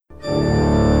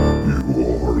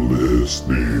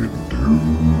listening to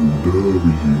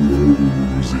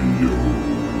WOZO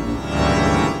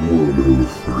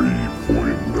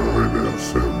 103.9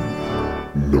 FM,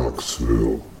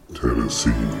 Knoxville,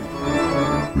 Tennessee.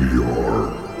 We are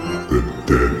the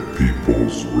Dead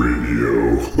People's Radio.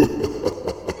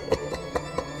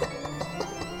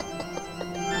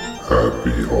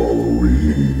 Happy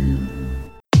Halloween.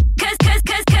 Cause this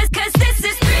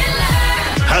is Thriller.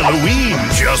 Halloween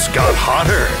just got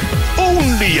hotter.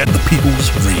 Only at the People's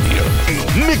Radio.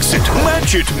 Mix it,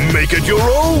 match it, make it your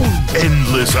own.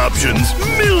 Endless options,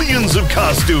 millions of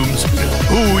costumes.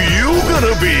 Who you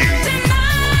gonna be?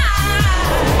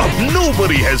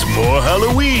 Nobody has more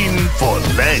Halloween for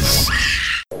less.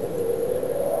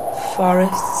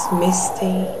 Forests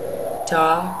misty,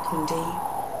 dark and deep.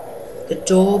 The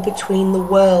door between the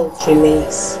worlds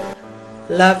release.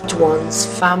 Loved ones,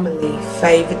 family,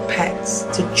 favoured pets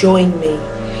to join me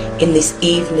in this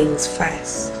evening's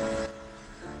fest.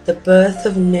 The birth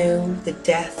of new, the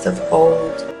death of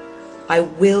old, I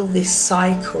will this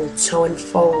cycle to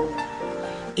unfold.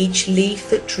 Each leaf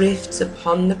that drifts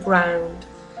upon the ground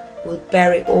will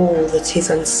bury all that is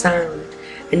unsound,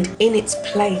 and in its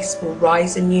place will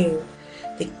rise anew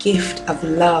the gift of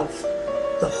love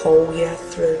the whole year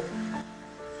through.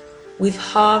 With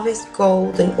harvest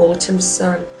gold and autumn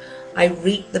sun, I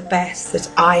reap the best that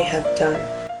I have done.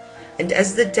 And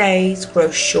as the days grow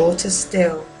shorter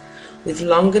still, with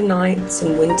longer nights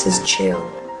and winter's chill,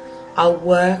 I'll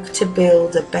work to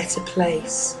build a better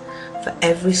place for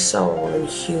every soul and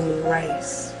human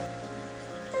race.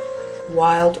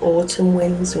 Wild autumn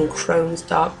winds and crone's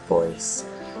dark voice,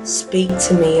 speak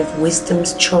to me of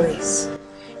wisdom's choice.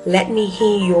 Let me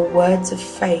hear your words of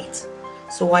fate,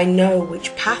 so I know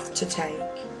which path to take.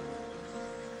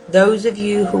 Those of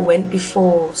you who went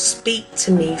before, speak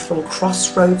to me from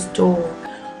crossroads door.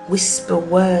 Whisper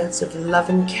words of love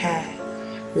and care.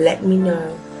 Let me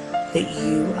know that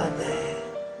you are there.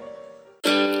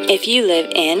 If you live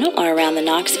in or around the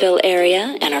Knoxville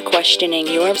area and are questioning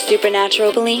your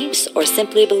supernatural beliefs or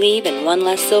simply believe in one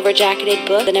less silver-jacketed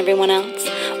book than everyone else,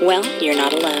 well, you're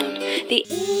not alone. The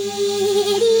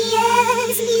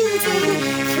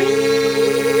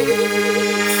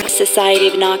Society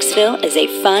of Knoxville is a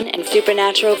fun and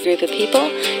supernatural group of people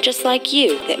just like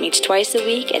you that meets twice a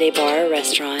week at a bar or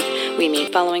restaurant. We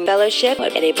meet following fellowship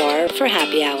at a bar for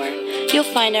happy hour. You'll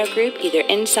find our group either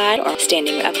inside or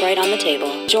standing upright on the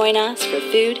table. Join us for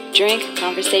food, drink,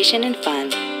 conversation, and fun.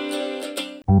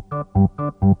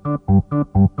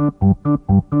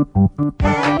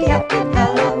 Happy, happy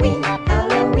Halloween,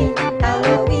 Halloween,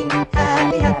 Halloween,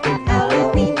 happy, happy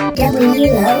Halloween.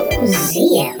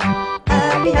 WOZO.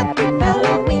 Happy, happy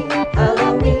Halloween,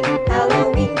 Halloween,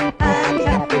 Halloween, happy,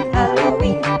 happy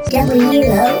Halloween.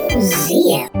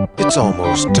 WOZO. It's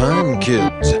almost time,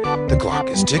 kids. The clock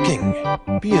is ticking.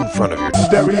 Be in front of your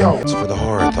stereo. It's for the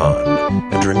Horathon.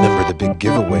 And remember the big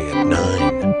giveaway at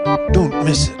 9. Don't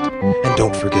miss it. And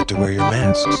don't forget to wear your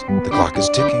masks. The clock is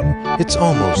ticking. It's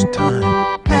almost time.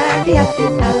 Happy, happy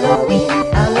Halloween,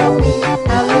 Halloween,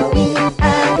 Halloween,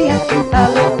 happy, happy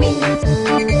Halloween.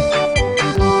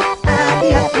 Happy,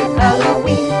 happy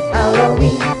Halloween,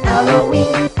 Halloween,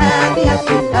 Halloween, happy,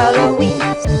 happy Halloween.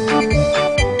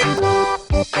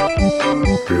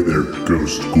 Hey there,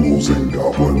 ghost ghouls and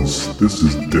goblins. This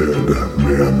is Dead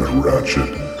Man Ratchet,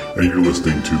 and you're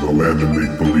listening to the Land of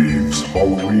Make Believe's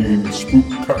Halloween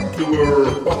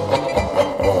Spooktacular.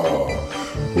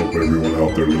 Hope everyone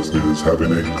out there listening is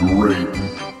having a great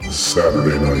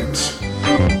Saturday night.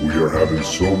 We are having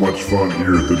so much fun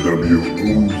here at the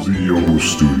WOZO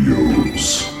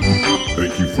studios.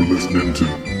 Thank you for listening to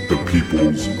the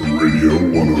People's Radio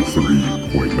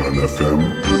 103.9 FM.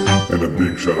 And a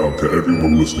big shout out to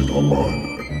everyone listening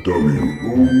online at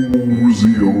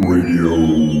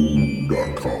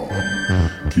WOZOradio.com.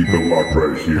 Keep it locked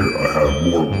right here. I have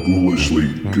more ghoulishly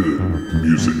good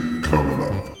music coming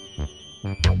up.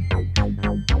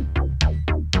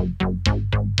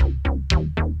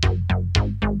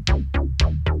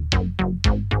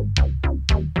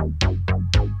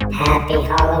 Happy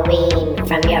Halloween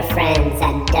from your friends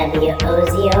at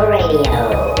WOZO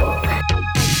Radio.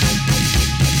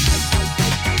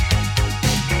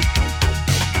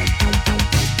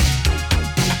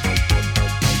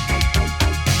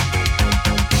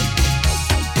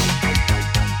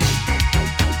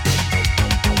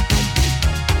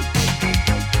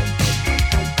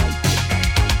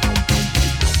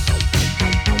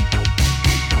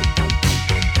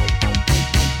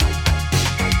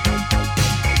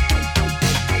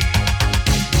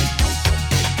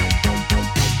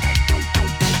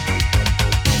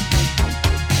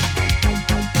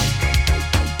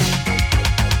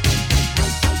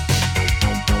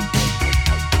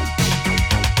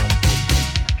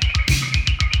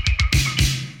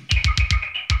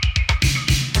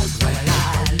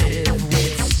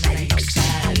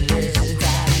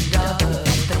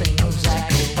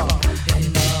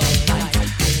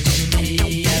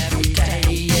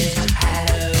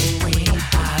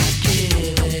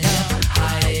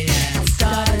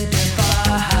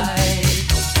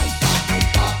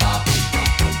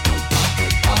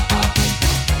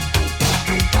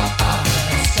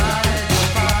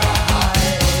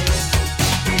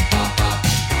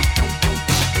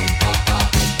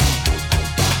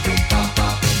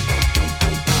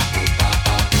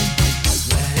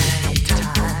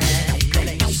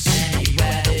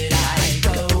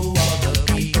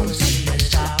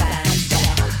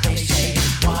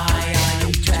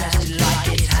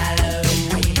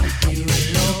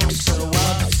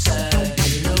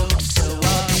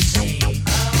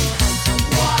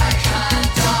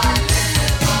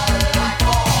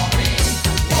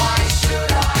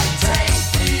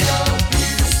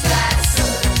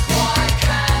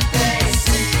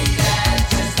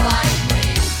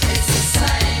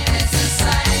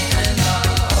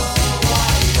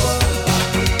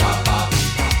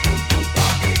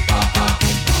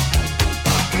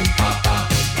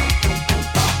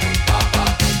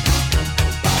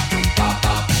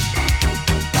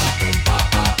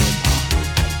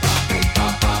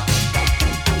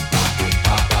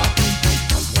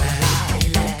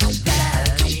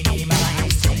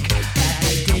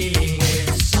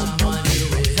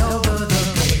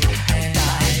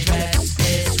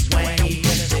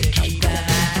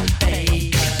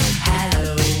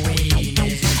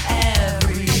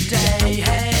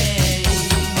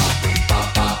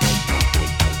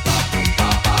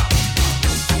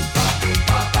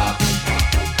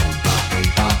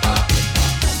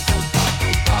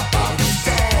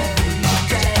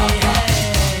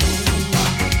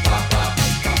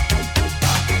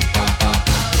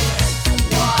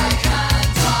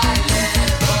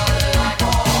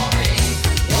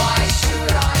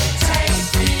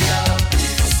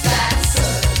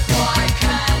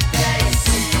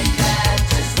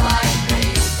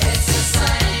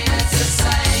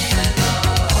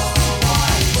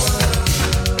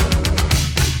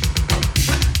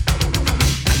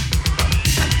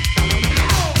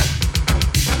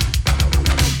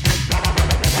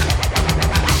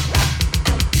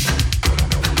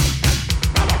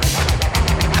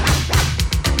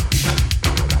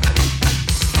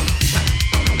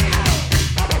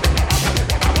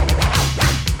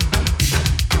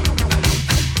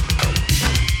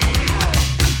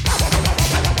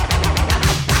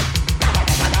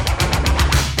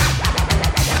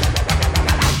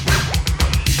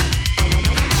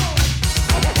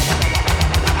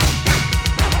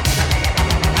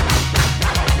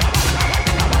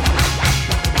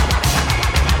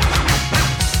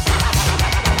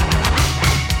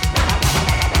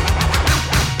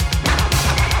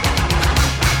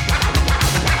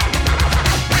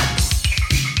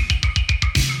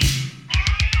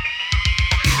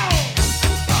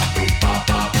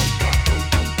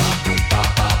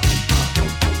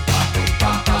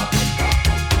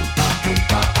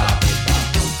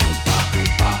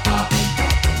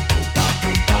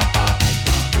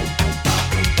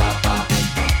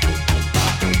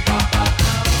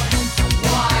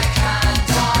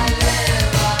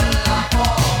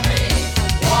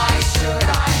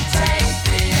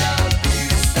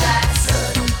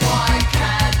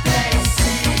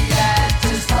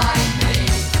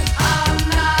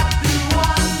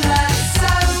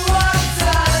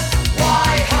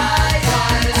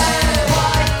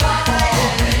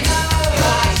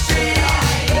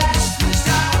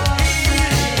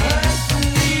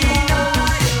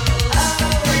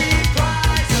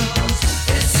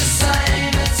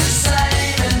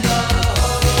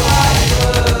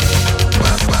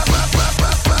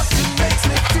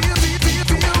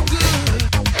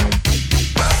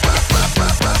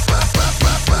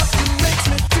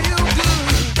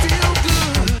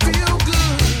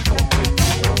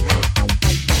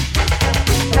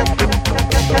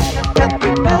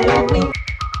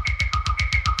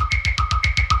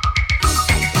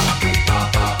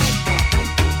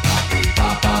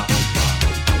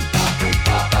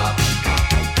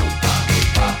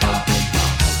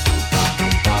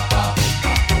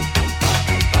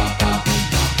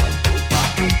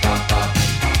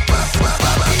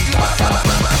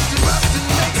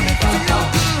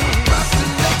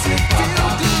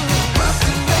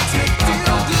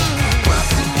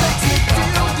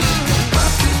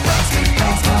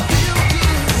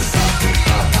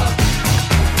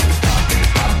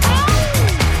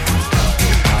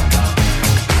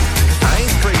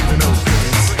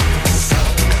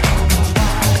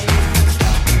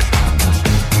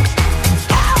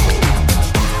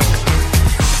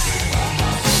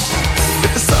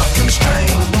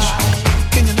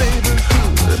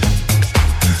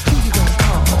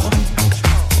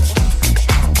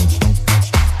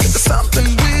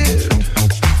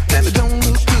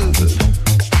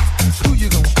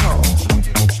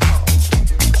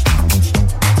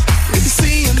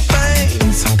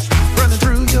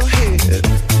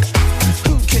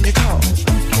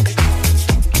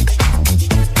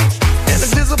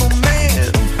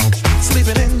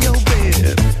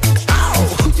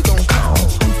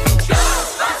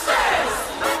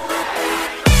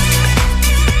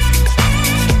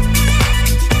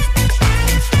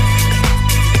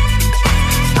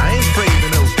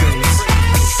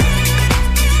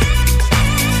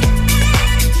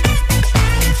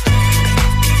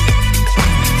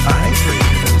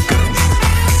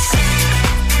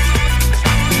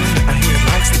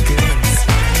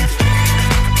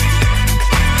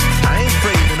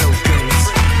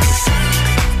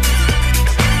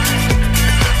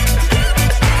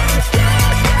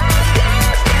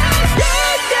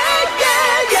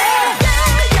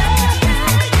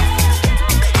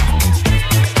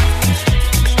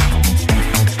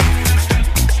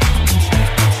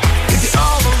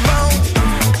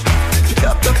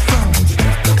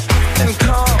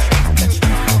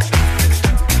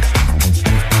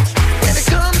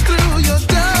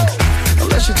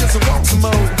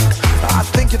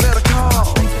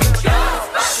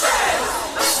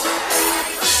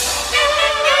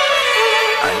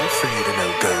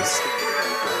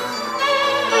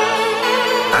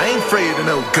 afraid of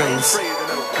no ghosts. I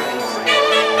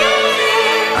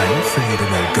ain't afraid of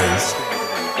no ghosts.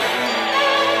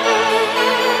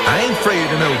 I ain't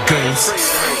afraid of no ghosts.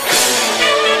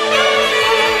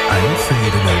 I ain't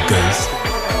afraid of no ghosts.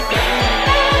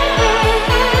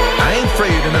 I ain't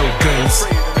afraid of no ghosts.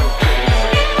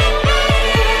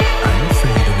 I ain't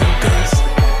afraid of no ghosts.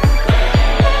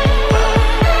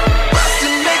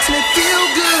 It makes me feel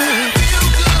good.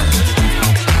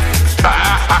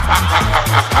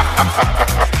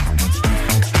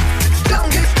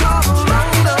 Don't get caught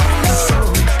alone on the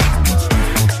soul.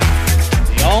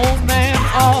 The old man,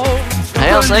 oh.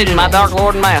 Hail Satan, my dark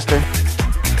lord and master.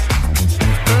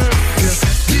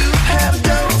 You have a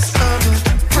dose of a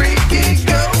freaky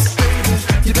ghost, baby.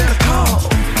 You better call.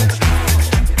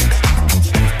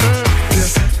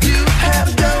 You have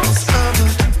a dose of a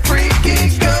freaky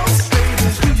ghost, baby.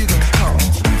 Who you gonna call?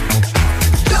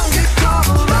 Don't get caught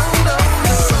alone on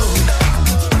the soul.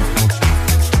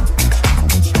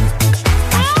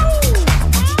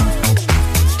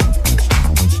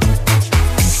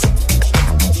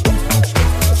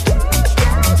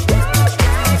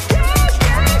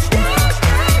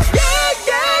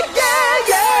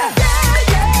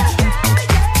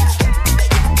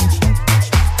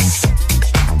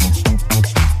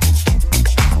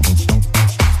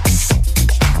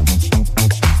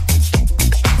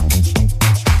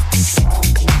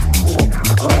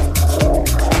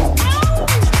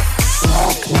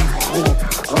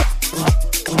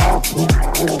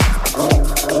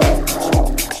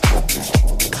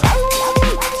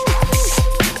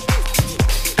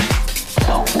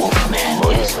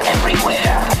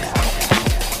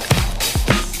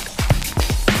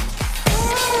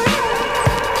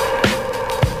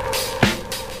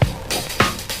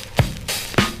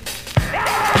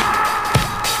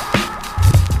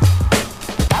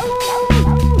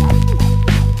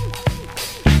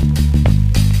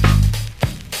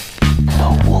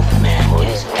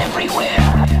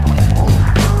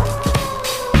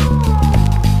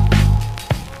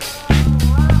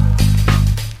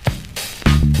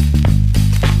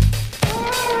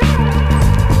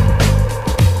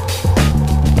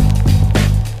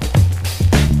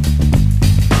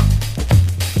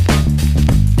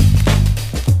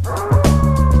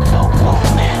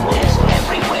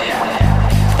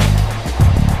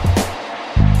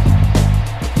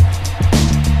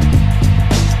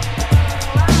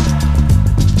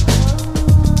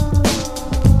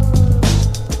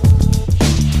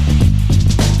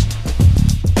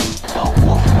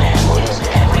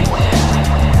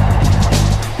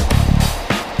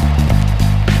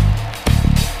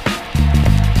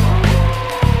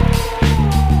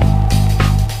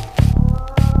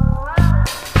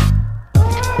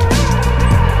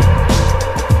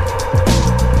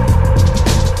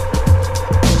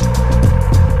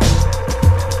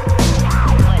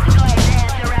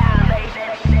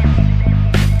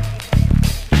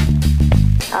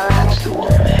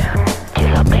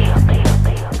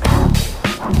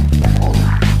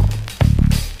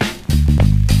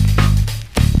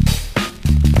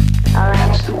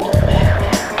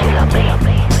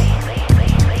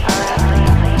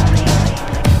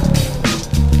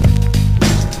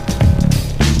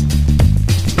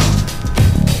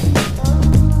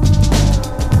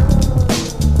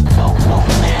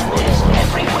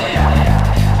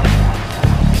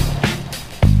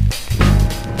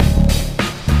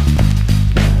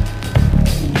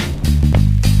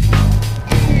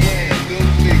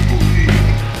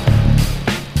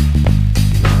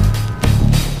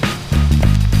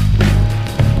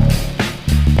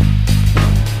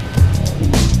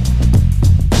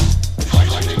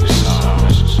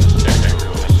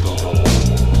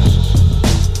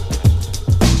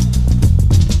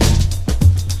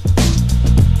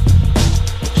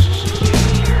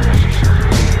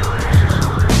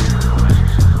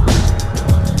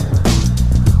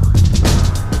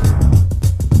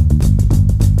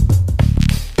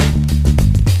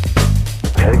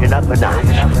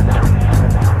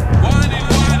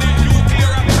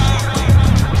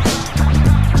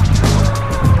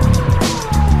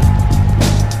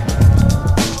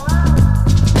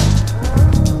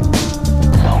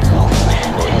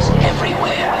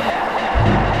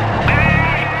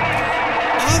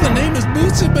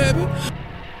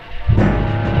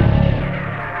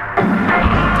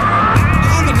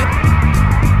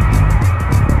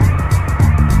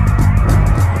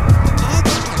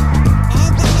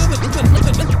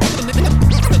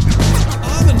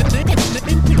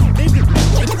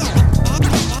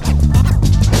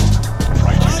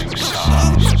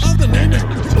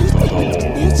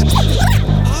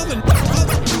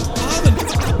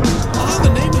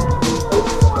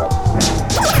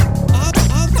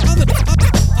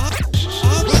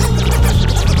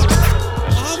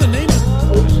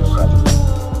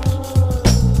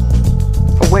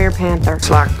 werepanther. It's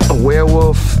like a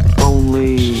werewolf,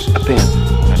 only a panther.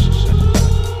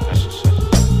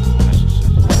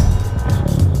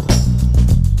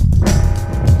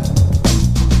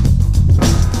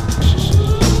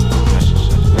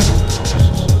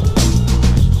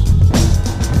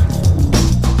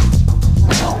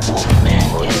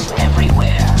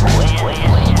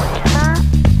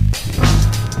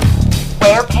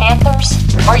 Werepanthers?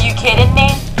 Are you kidding me?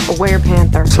 A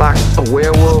werepanther. It's like a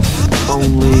werewolf,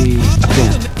 only a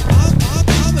panther.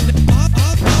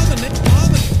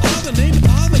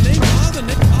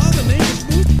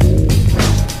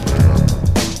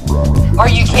 Are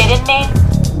you kidding me?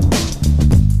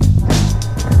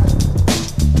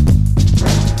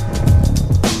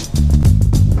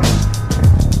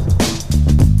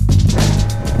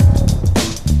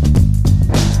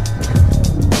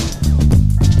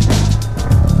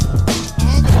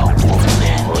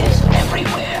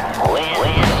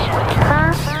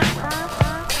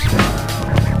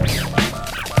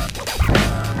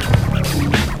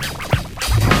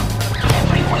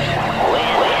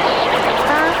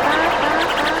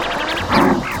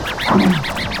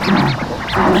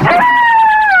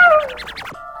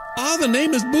 The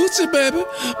name is Bootsy, baby,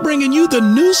 bringing you the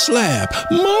new slab,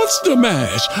 Monster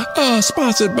Mash,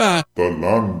 sponsored by the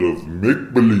land of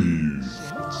make-believe.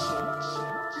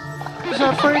 Is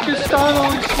that Frankenstein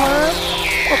on his slab?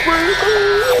 A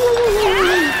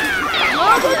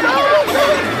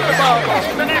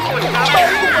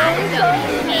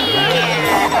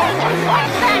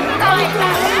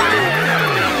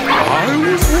I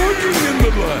was working in the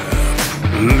lab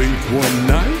late one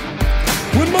night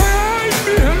when my eyes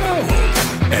beheld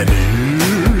an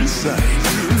eerie sight.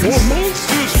 For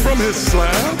monsters from his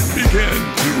slab began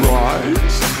to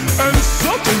rise, and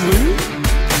suddenly,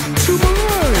 to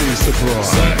my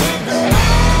surprise,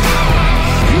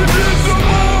 he did the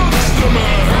Monster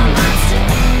Mash.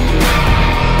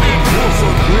 It was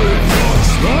a graveyard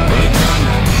smash,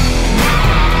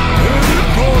 and it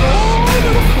brought all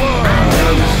the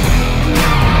flies.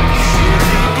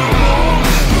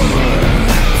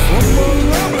 From the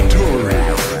laboratory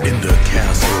in the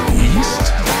castle east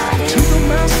to the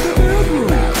master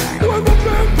bedroom where the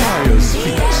vampires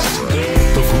feast.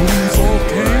 The ghouls all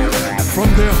came from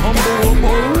their humble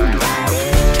abode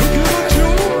to get a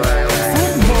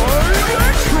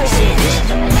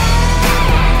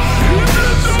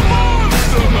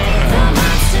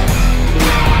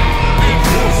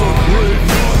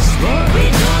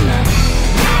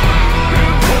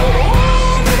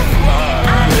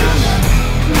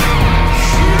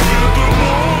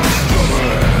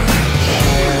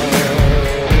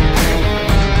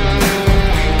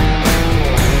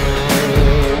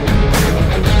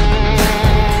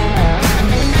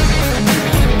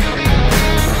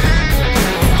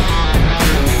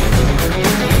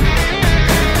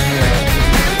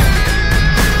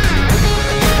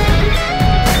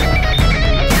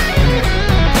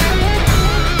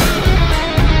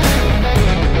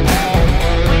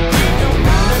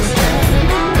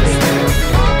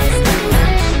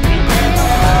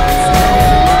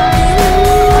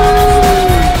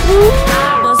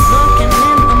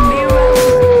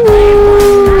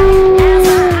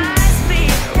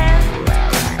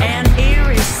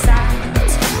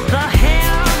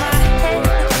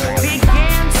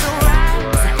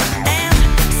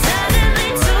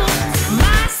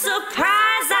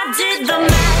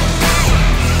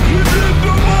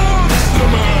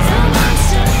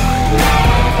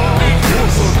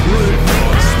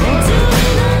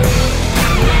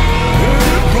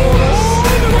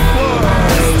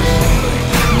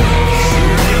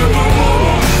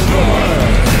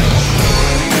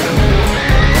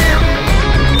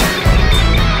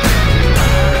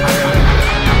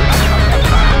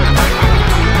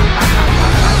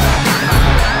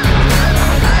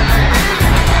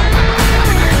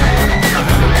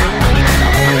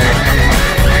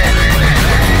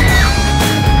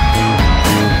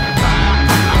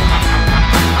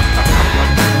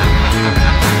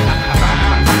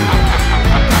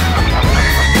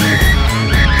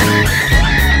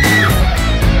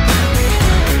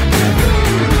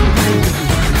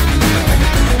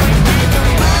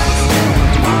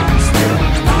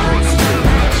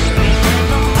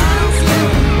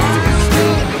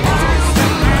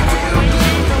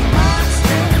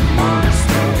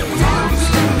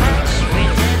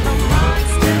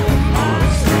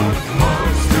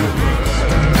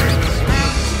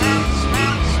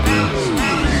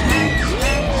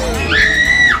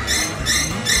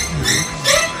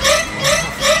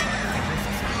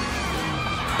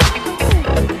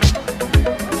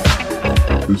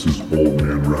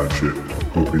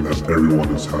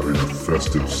everyone's having a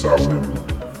festive Samhain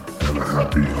and a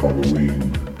happy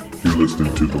Halloween. You're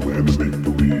listening to the Land of Make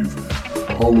Believe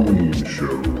Halloween show,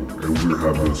 and we're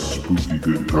having a spooky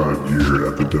good time here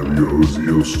at the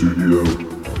WOZO studio.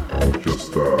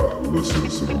 Just listen to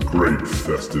some great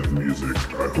festive music.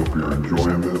 I hope you're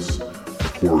enjoying this.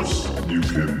 Of course, you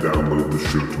can download the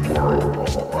show tomorrow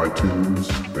off of iTunes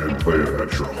and play it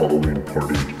at your Halloween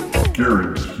party.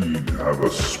 Guaranteed to have a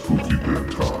spooky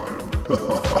good time.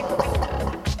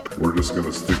 We're just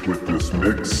gonna stick with this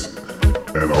mix,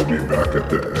 and I'll be back at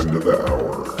the end of the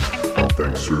hour.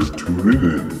 Thanks for tuning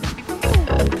in.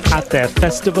 At their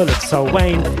festival at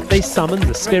Samhain, they summon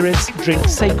the spirits, drink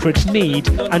sacred mead,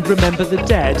 and remember the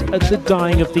dead at the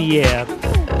dying of the year.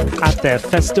 At their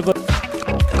festival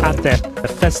at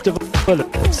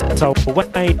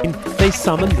Samhain, they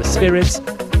summon the spirits.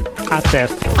 At their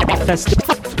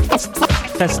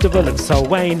festival of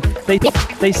Samhain,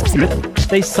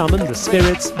 they summon the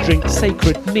spirits, drink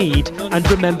sacred mead, and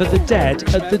remember the dead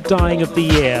at the dying of the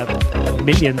year.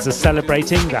 Millions are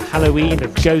celebrating the Halloween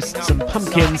of ghosts and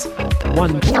pumpkins.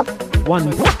 One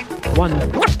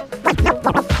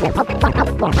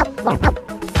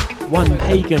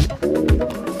pagan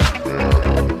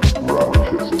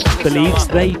believes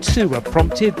they too are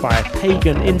prompted by a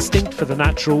pagan instinct for the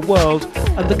natural world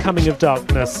and the coming of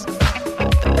darkness.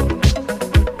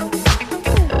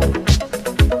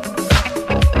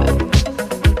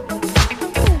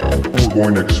 We're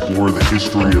going to explore the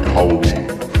history of Halloween,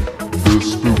 the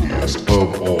spookiest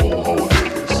of all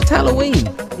holidays. It's Halloween.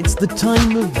 It's the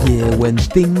time of year when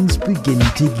things begin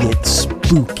to get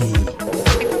spooky.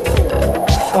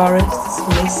 Forests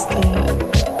misty,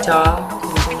 dark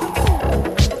and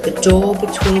deep. The door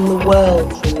between the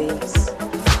worlds release.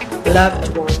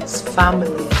 Loved ones,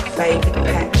 family, favourite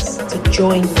pets to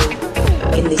join me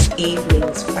in this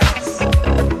evening's fest.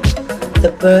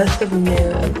 The birth of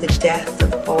new, the death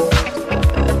of old.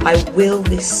 I will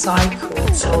this cycle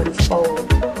to unfold.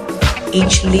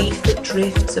 Each leaf that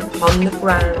drifts upon the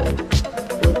ground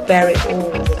will bury all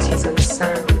that is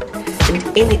unsound,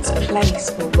 and in its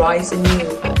place will rise anew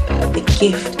the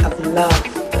gift of love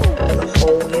the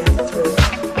whole year through.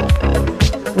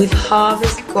 With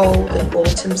harvest gold and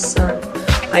autumn sun,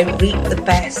 I reap the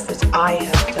best that I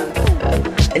have done,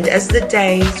 and as the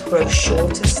days grow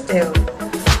shorter still,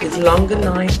 with longer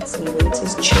nights and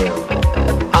winter's chill,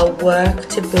 I'll work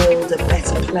to build a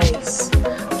better place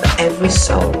for every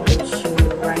soul in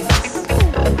human race.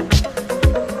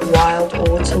 Wild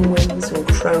autumn winds and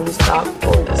crone's dark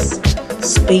voice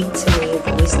speak to me of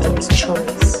wisdom's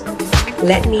choice.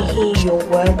 Let me hear your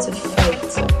words of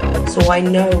fate, so I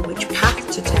know which path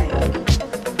to take.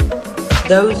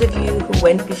 Those of you who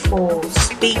went before,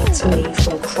 speak to me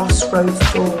from crossroads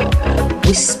door.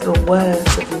 Whisper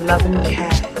words of love and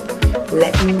care.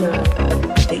 Let me know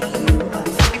that you are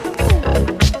there.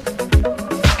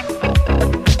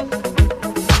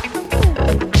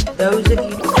 Those of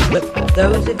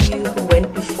you who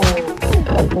went before,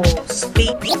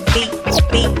 speak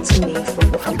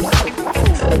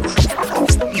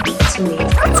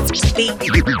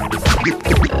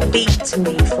to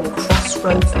me from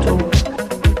crossroads door.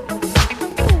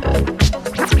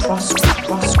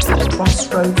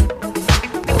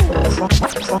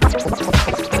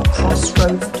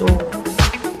 Crossroads door.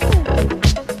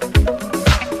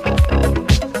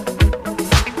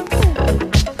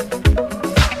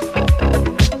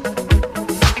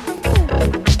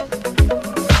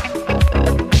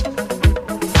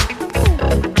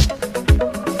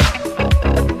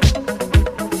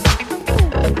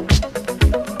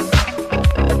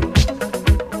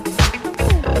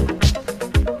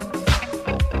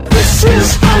 This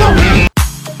is Halloween.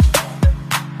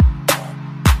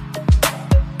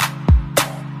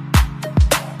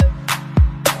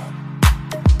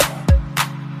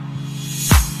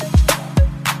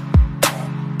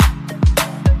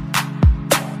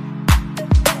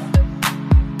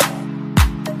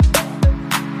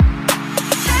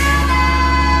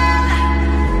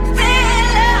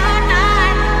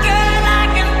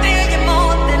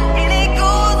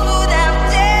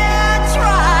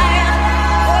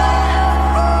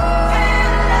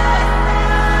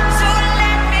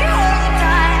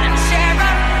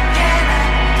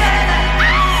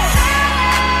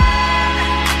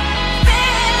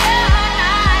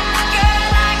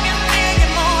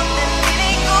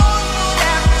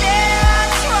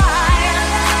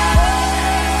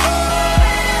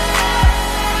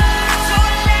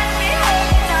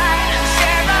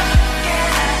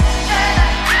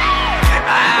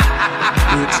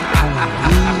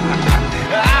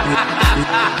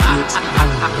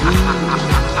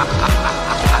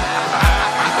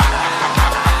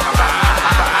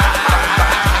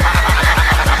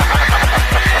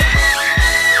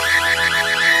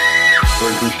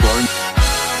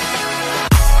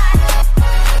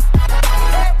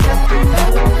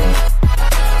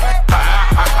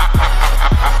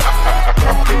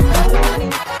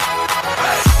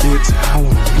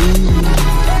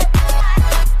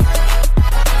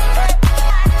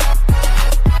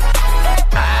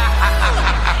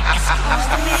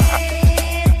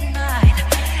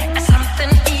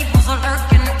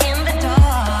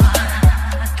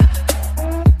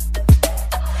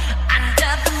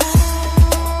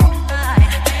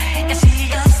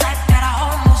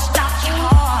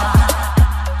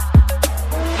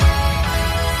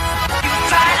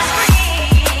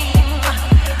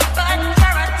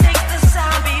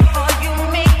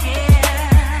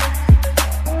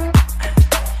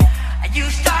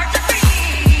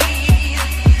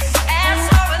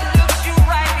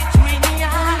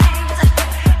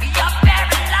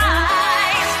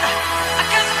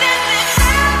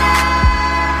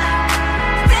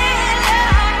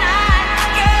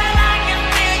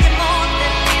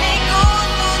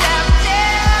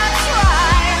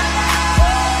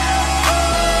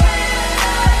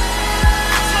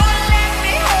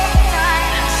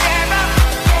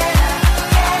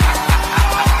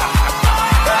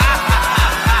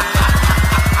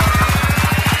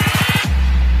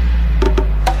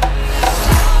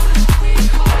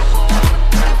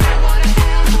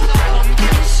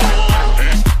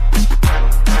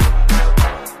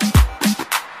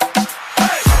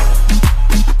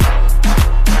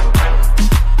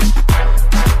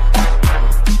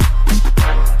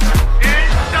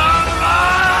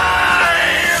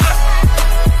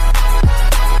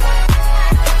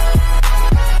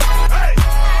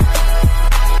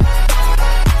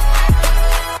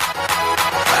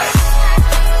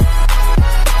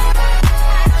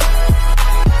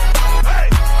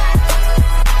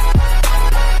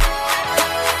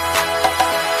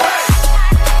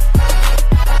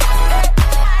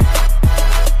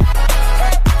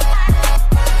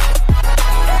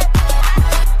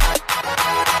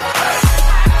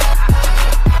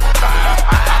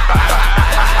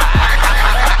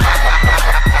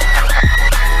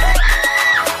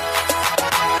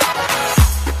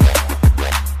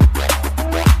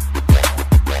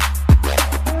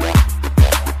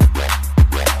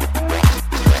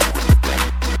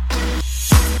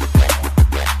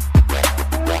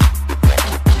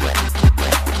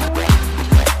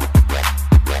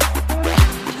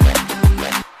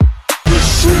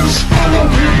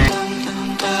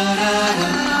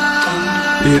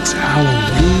 It's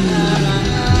Halloween.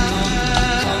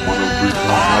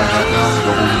 103.9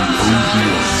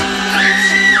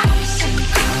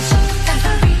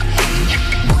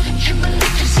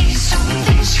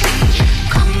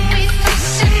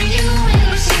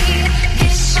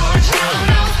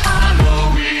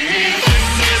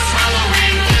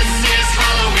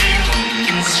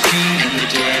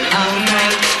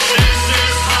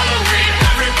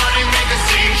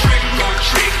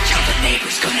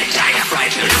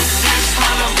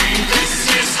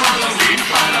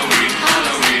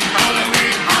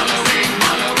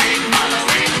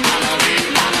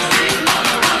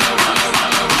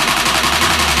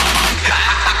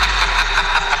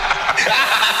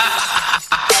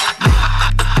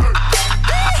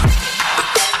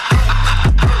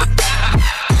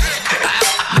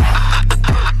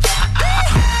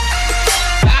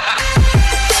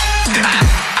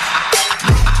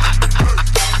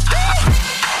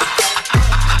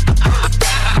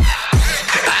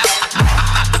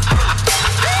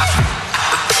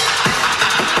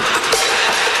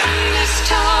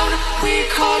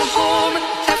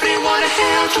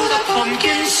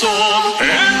 WOZO.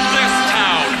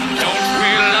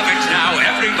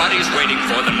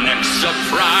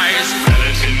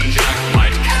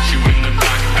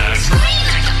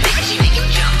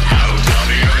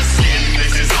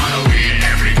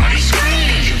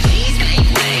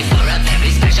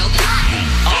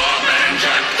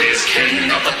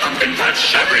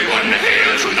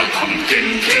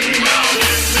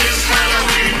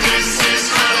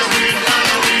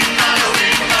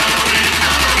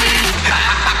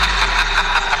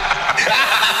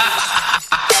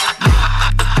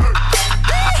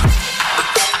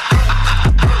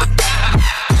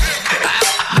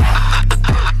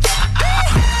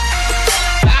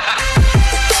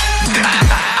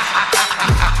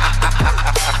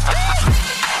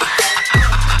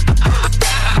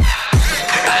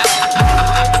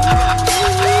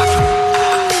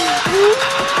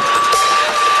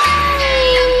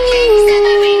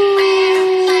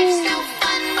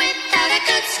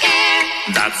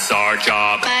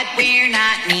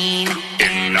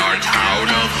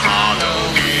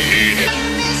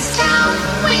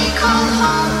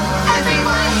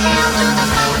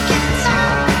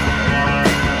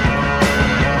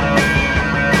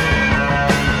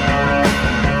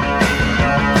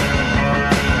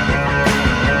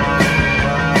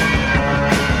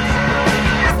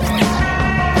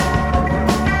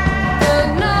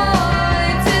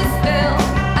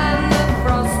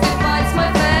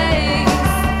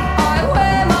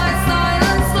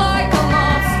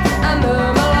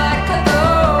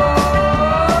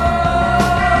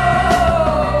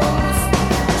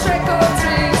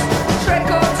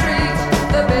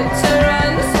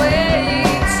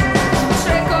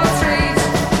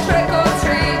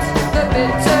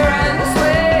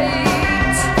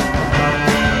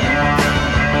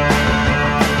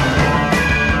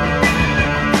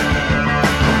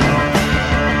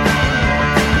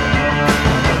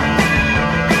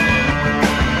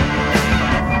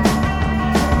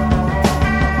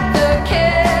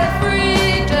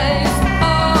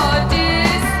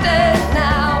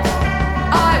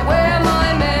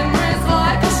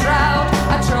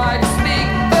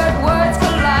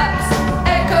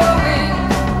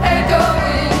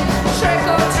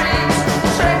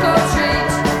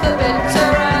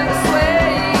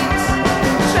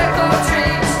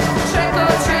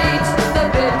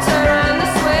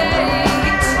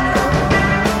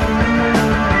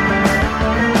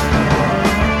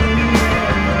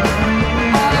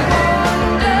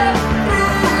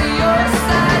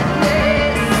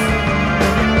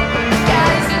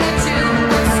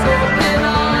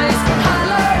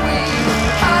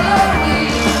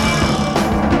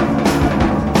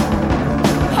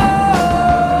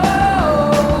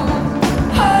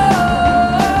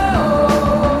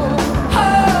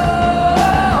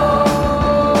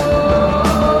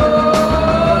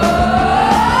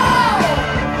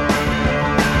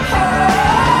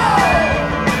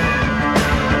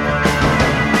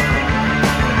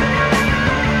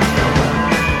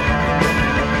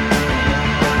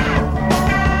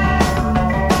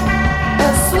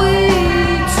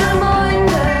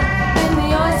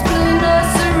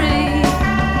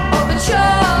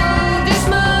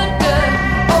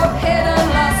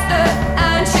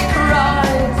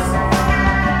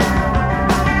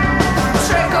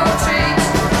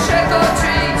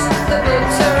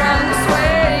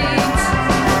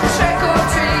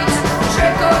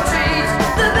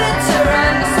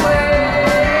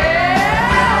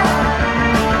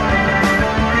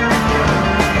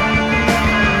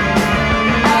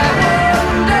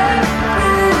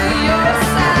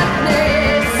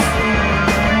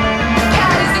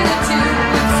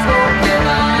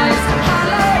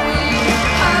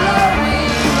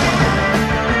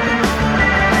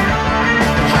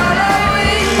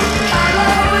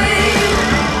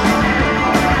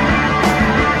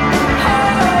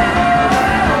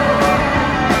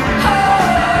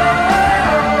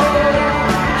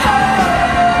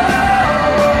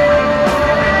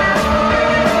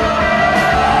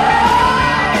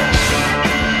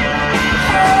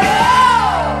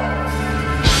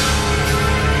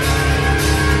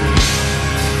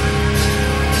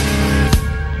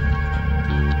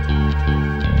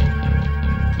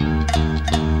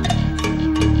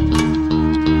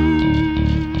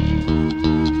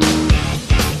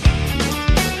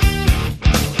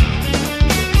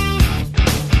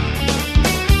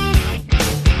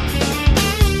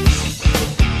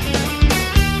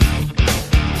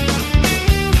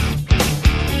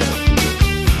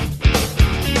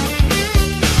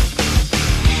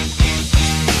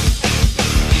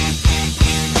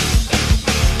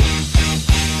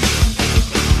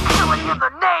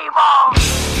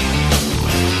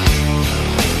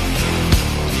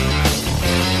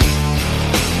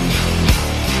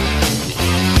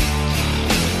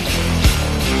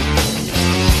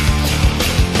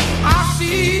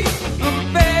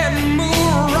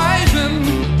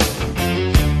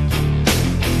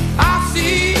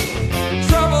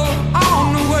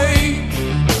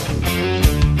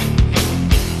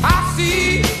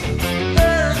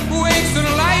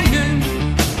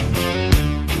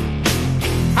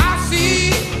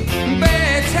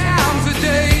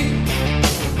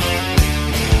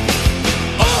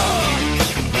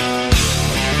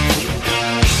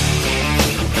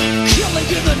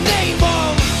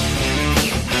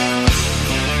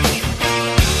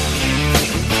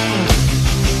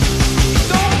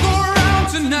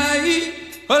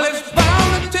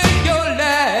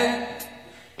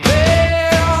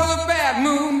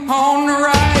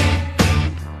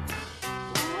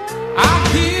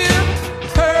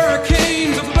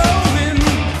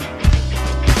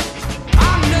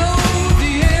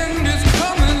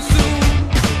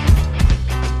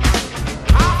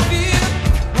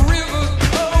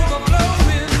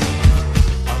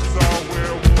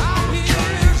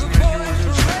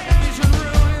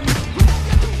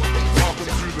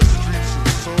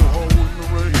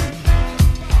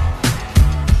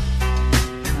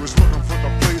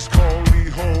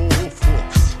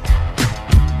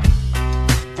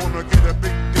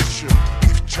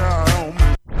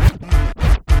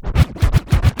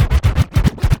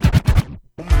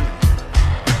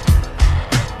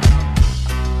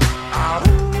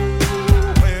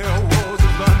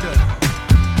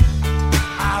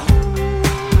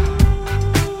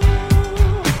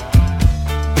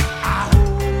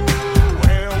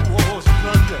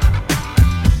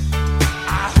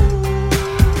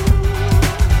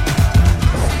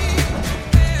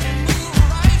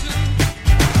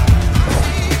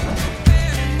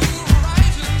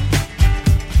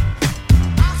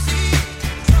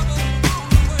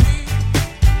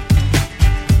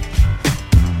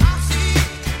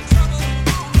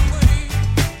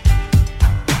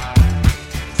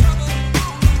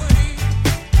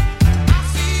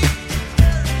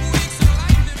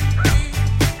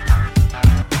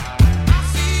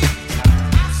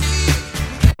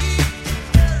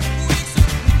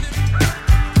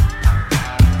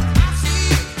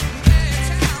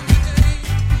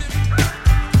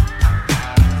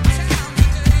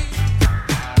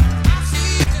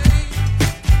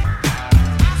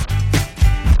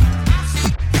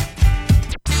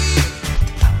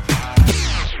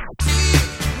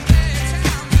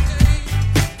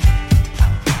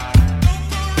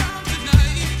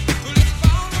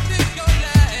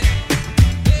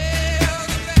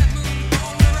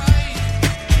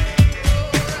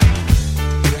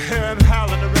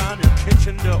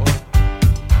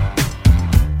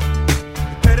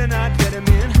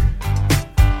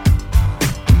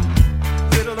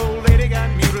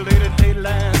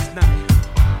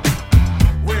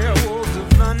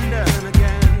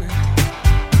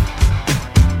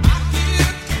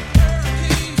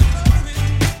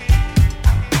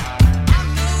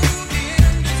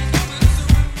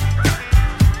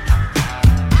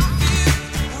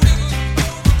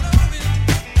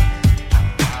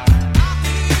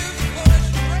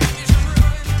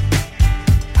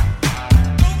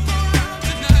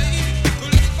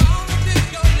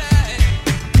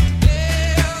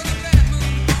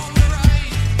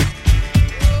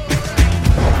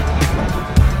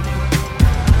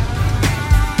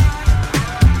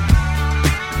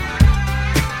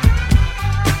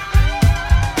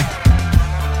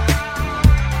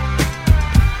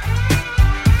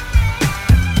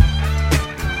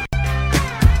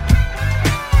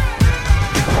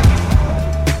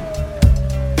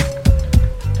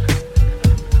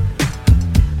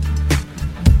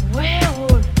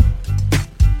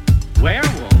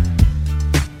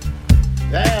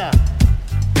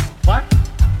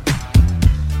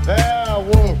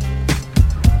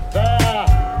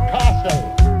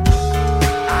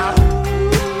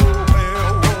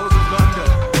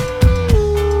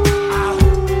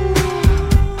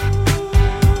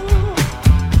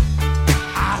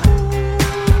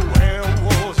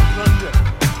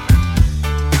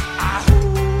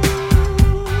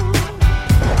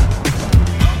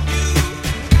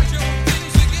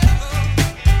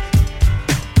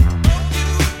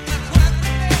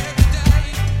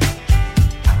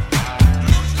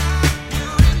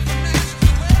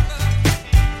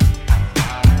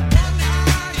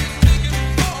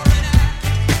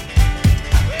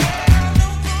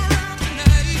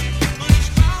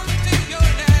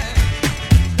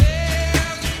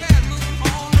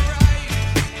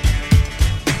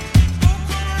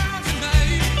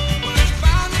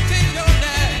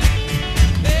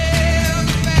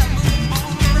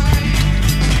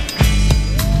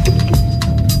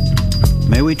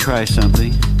 we try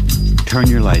something? Turn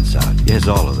your lights out. Yes,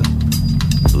 all of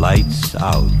them. Lights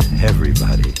out,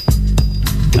 everybody.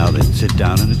 Now then, sit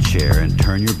down in a chair and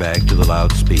turn your back to the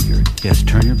loudspeaker. Yes,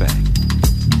 turn your back.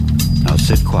 Now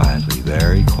sit quietly,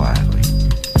 very quietly.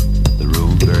 The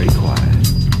room very quiet.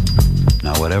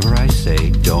 Now whatever I say,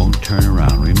 don't turn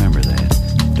around. Remember that.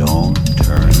 Don't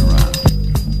turn around.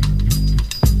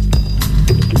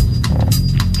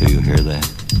 Do you hear that?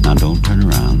 Now don't turn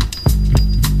around.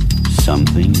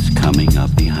 Something's coming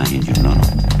up behind you. No,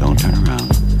 don't turn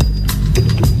around.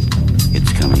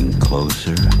 It's coming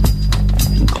closer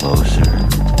and closer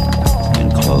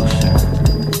and closer.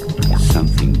 It's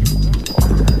something.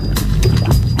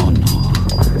 Oh no.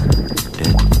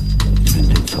 Dead. It's been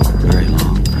dead so very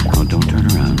long. No, don't turn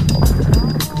around.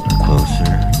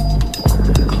 Closer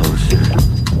and closer.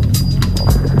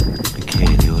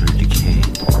 Decay, the odor decay.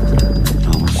 You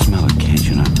almost smell it, can't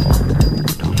you? Not.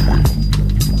 Don't turn.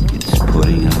 It's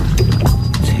putting out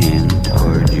its hand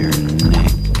toward your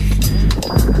neck.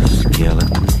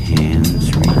 Skeleton hands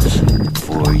reaching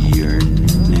for your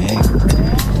neck,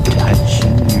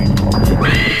 touching your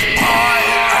neck. I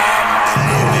am the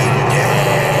living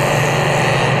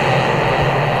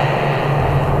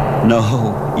dead. No,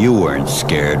 you weren't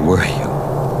scared, were you?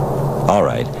 All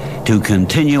right, to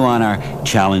continue on our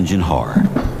challenge in horror.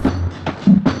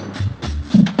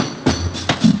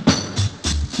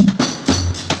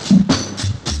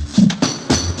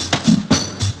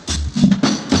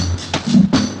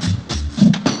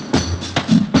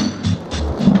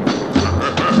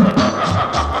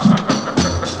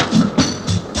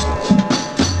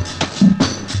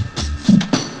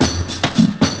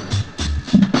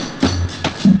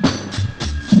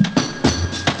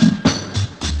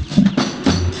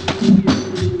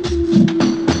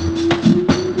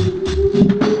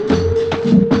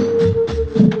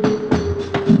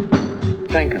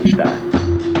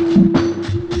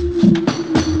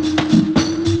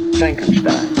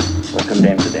 Frankenstein was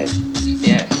condemned to death.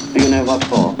 Yes. Do you know what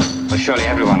for? Well, surely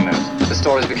everyone knows. The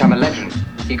story's become a legend.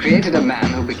 He created a man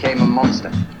who became a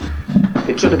monster.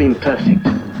 It should have been perfect.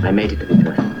 I made it to be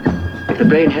perfect. If the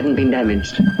brain hadn't been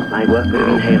damaged, my work would have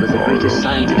been hailed as the greatest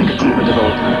scientific achievement of all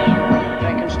time.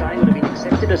 Frankenstein would have been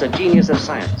accepted as a genius of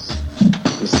science.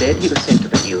 Instead, he was sent to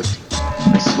the guillotine.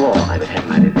 I swore I would have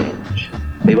my revenge.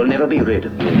 They will never be rid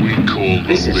of me.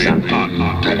 This is something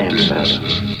I am proud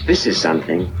of. This is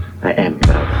something I am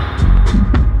proud of.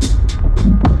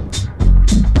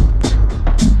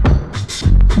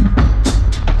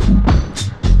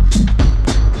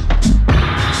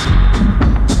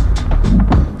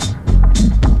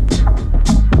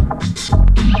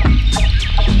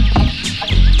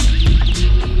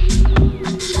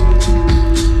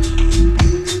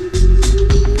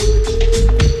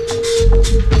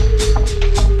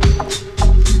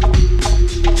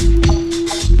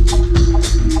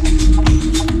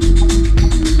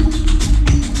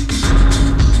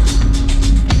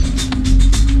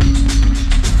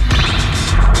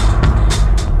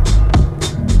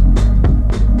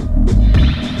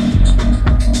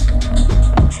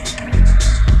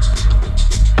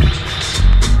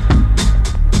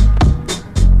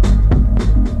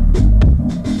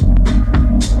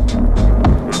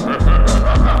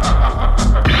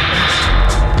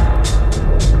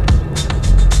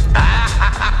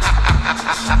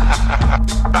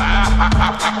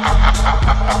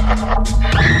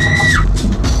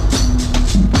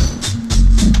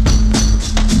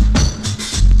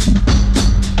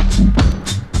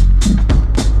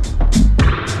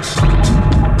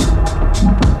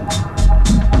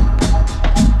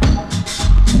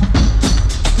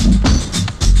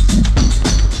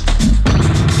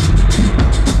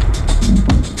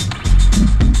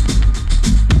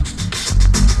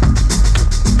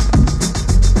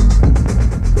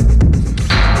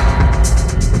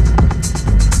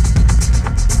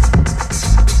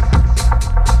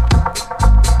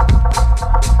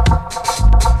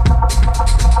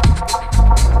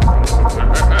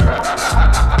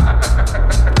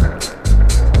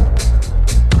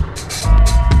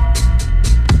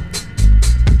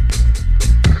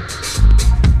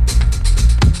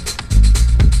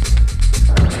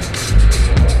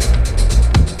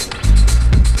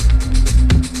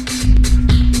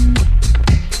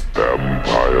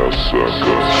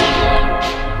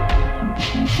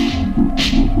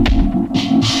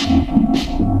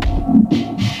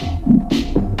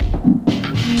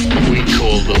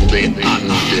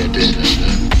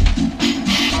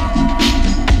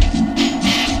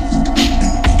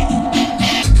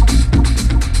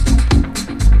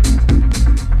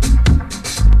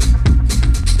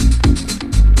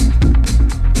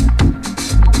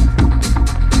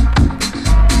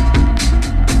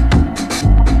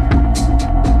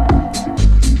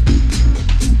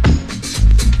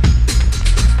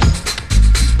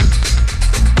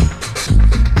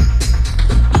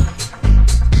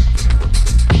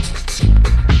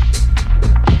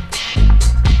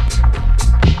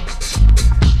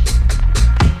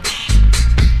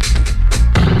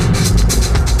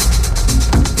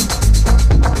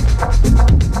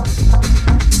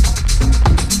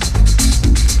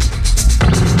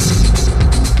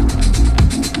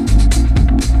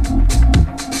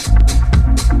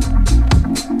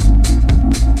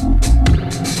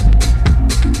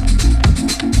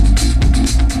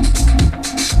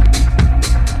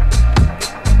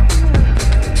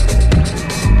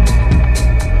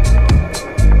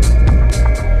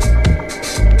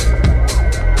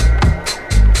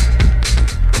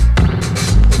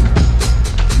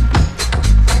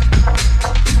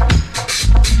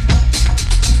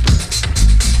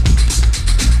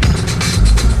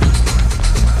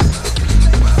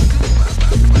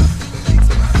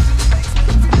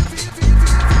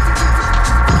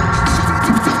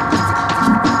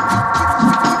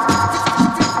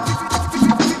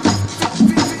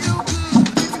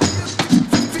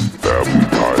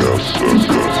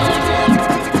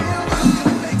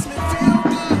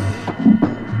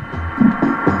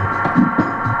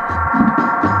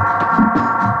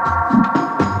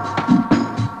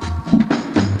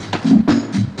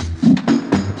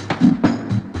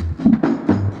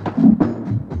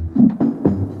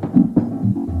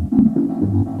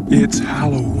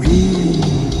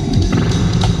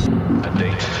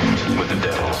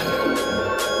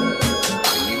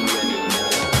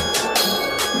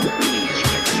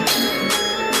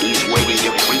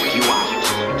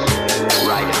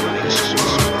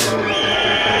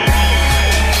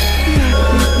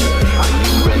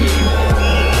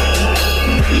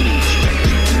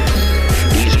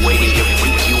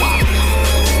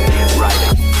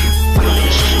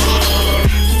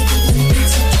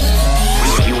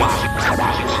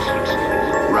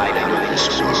 He's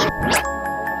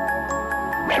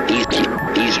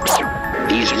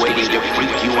waiting to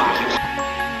freak you out.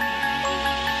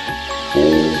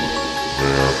 Old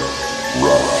Man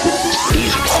Ratchet.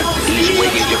 He's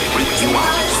waiting to freak you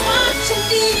out.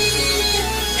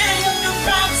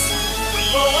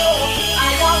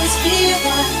 I always feel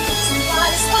that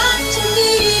somebody's watching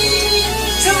me.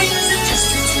 So is it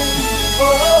just a dream?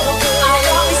 I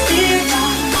always feel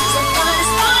that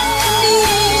somebody's watching me.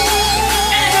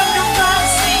 And I'm not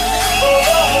fancy.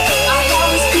 I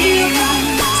always feel that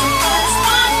somebody's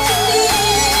watching me.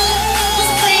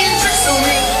 Who's playing tricks on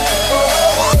me?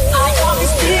 I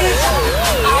always feel that.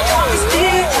 I always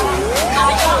feel that.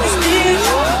 I always feel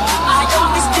that. I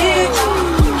always feel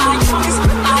that.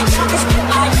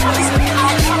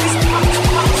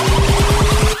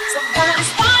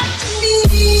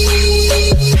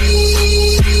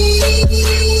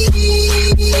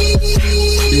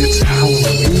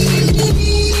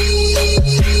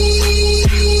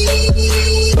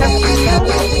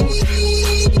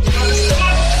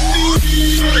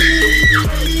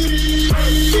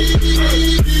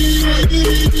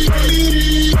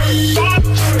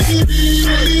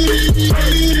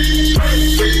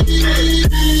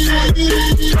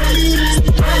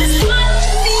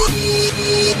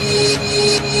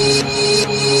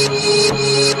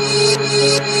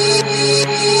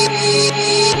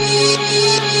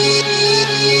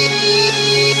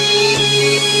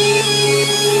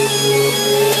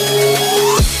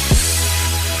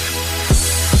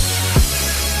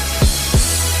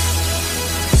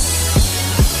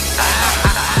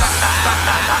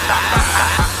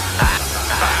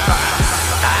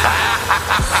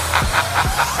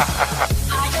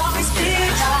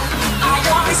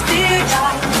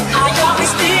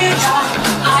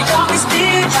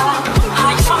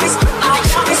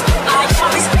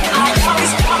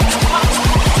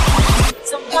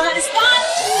 Somebody's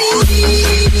watching me.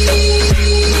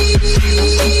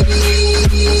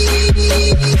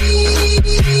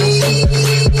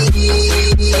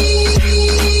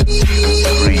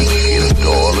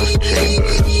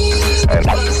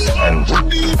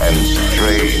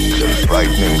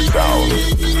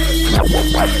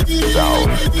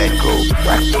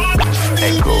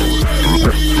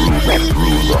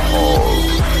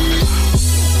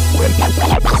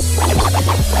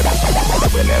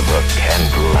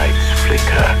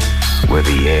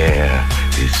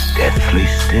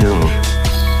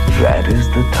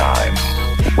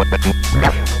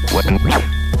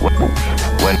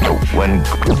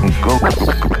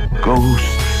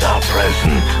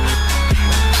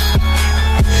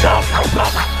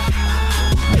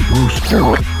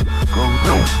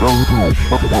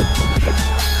 It's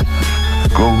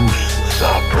Ghosts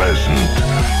are present.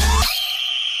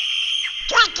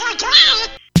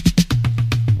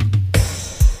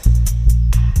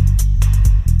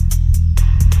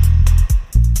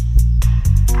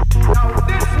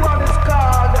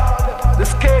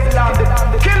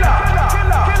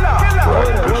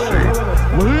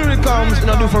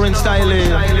 Different styling.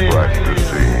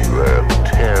 Practicing their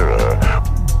terror.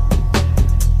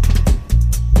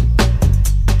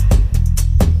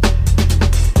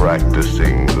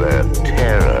 Practicing their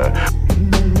terror.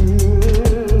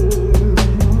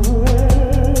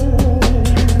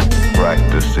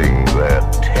 Practicing their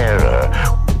terror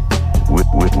with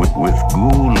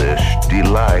ghoulish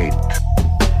delight.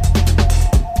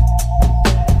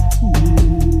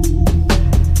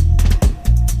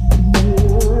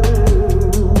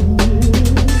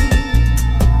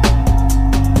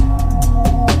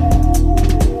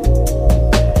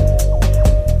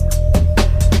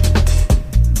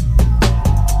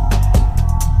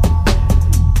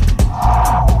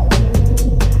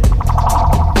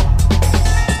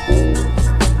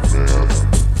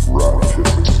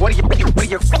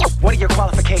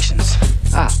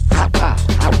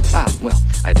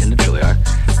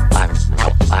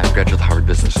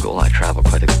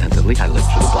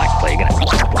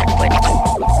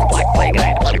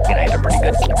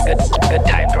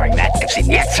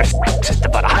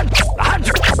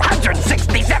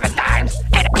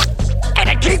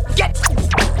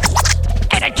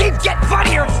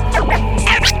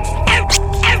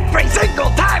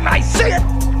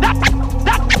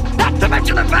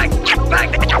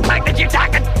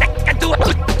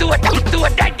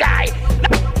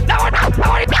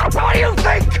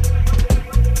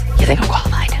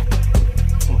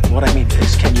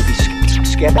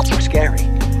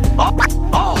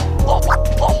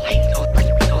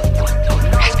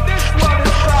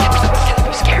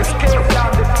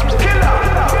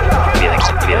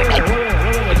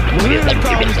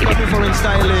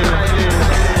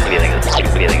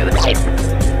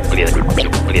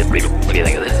 do you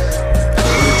think of this?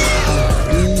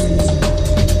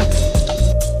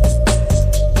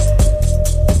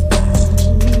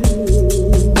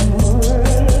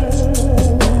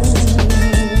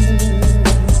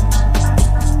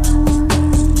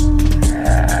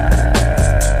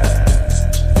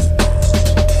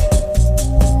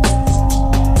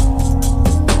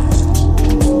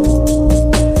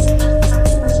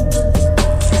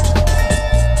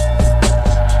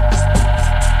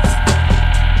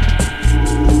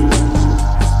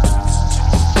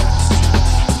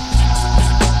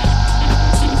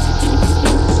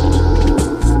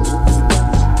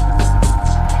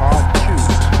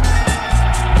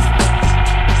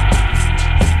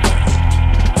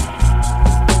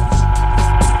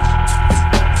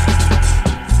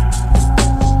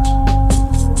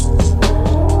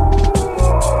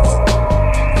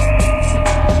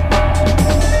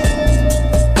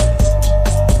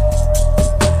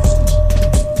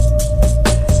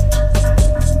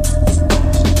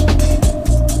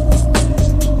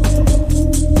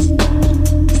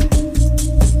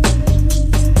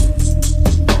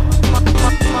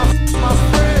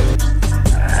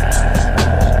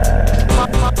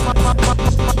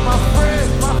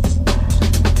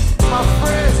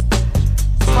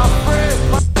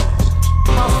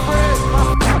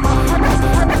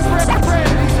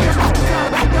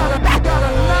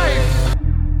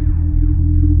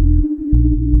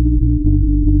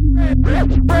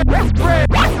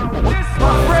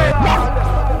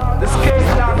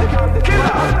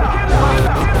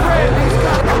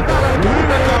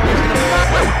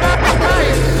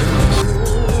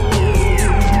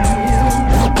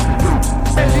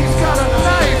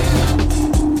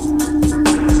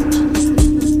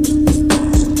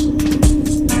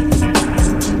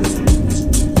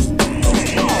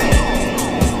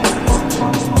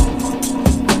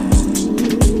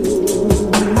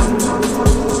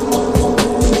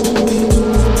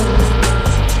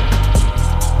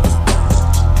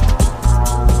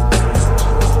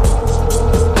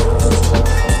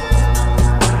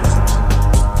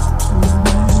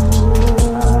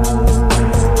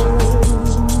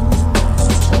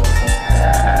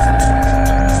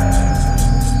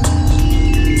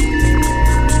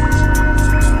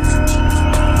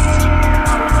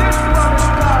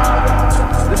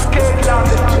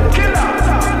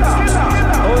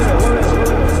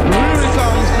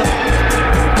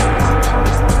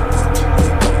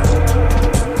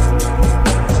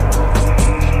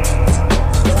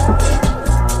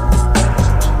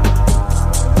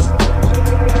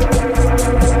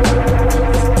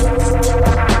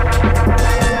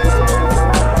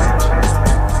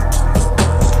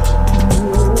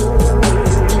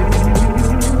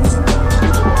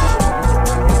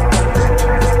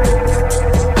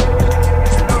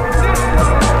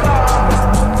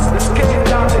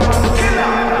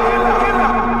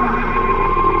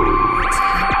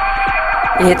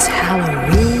 It's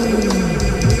Halloween.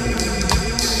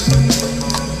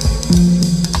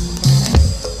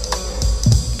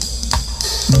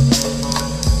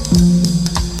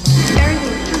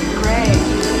 Everything's gray.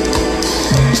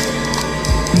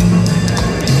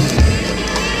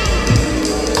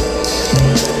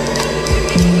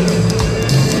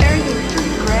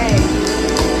 Everything's gray.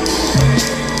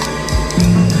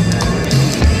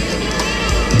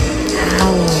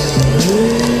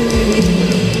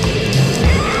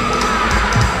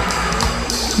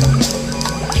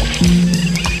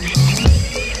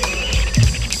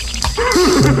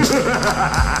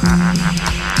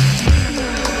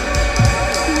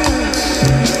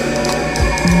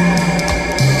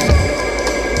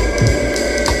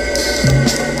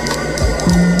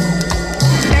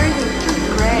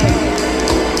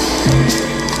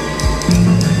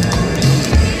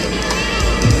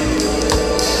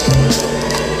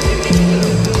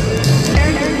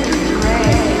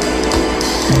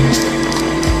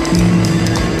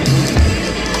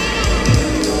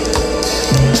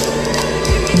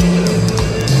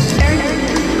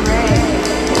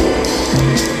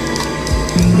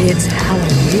 It's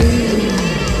Halloween.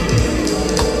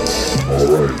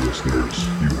 Alright, listeners,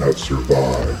 you have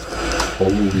survived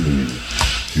Halloween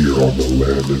here on the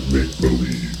land of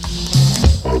make-believe.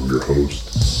 I'm your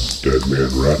host, Old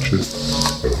Man Ratchet.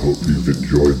 I hope you've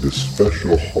enjoyed this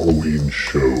special Halloween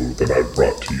show that I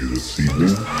brought to you this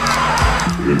evening.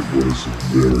 It was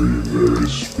very, very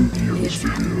spooky in the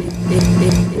studio.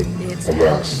 But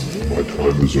alas, my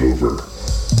time is over.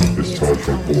 It's time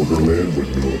for Borderland with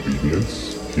No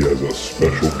Obedience. He has a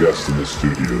special guest in the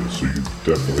studio, so you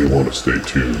definitely want to stay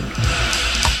tuned.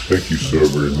 Thank you so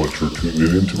very much for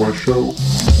tuning into my show.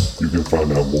 You can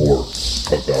find out more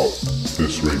about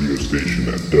this radio station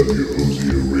at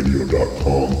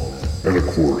WOZOradio.com. And of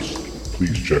course,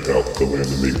 please check out the Land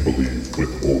of Make Believe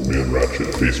with Old Man Ratchet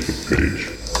Facebook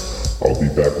page. I'll be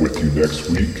back with you next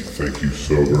week. Thank you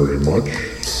so very much.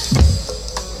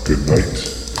 Good night,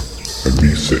 and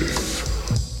be safe.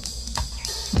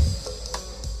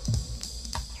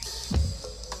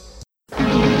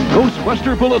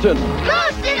 Ghostbuster Bulletin.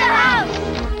 Ghost in the house!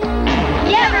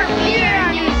 Never fear,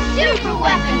 our new super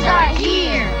weapons are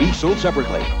here! Each sold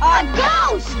separately. A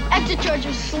ghost!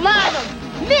 Extra-charger, slab him!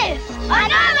 Miss!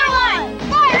 Another one!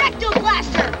 Fire Ecto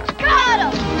Blaster! Got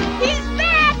him! He's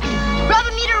back!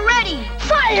 Rubber-meter ready!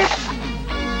 Fire!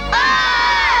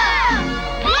 Ah!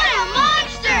 What a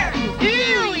monster!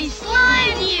 Ew, he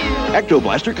slimed you! Ecto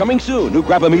Blaster coming soon. New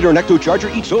Grab-A-Meter and Ecto Charger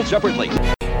each sold separately.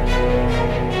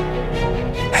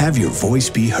 Have your voice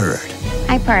be heard.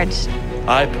 I purged.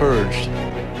 I purged.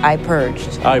 I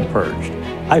purged. I purged.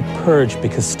 I purged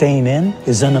because staying in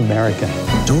is un-American.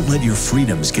 Don't let your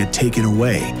freedoms get taken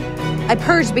away. I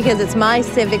purged because it's my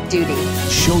civic duty.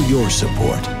 Show your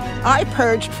support. I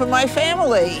purged for my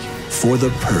family. For the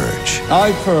Purge.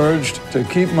 I purged to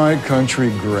keep my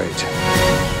country great.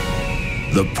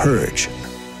 The Purge.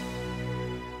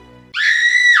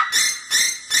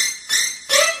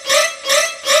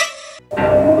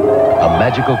 A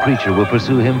magical creature will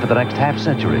pursue him for the next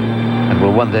half-century and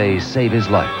will one day save his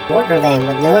life. Order them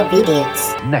with no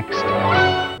obedience. Next.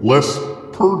 Less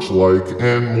Purge-like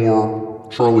and more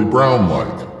Charlie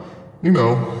Brown-like. You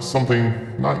know, something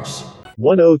nice.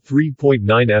 103.9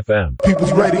 FM.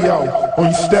 People's Radio on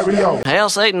your stereo. Hail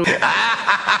Satan.